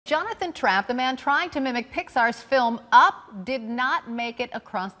Jonathan Trappe, the man trying to mimic Pixar's film Up, did not make it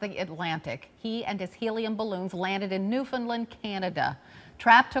across the Atlantic. He and his helium balloons landed in Newfoundland, Canada.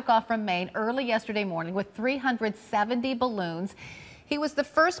 Trappe took off from Maine early yesterday morning with 370 balloons. He was the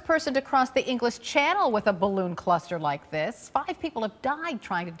first person to cross the English Channel with a balloon cluster like this. 5 people have died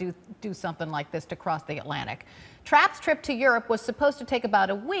trying to do something like this to cross the Atlantic. Trappe's trip to Europe was supposed to take about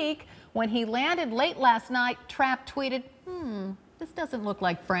a week. When he landed late last night, Trappe tweeted, this doesn't look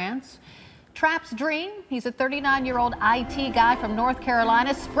like France. Trappe's dream, he's a 39-year-old IT guy from North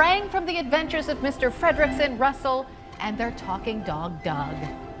Carolina, sprang from the adventures of Mr. Fredrickson, Russell, and their talking dog, Doug.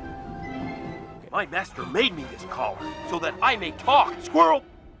 My master made me this collar so that I may talk. Squirrel!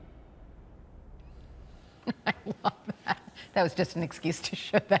 I love that. That was just an excuse to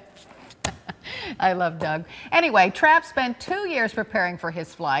show that. I love Doug. Anyway, Trappe spent 2 years preparing for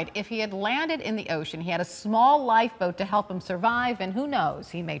his flight. If he had landed in the ocean, he had a small lifeboat to help him survive, and who knows,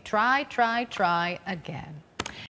 he may try again.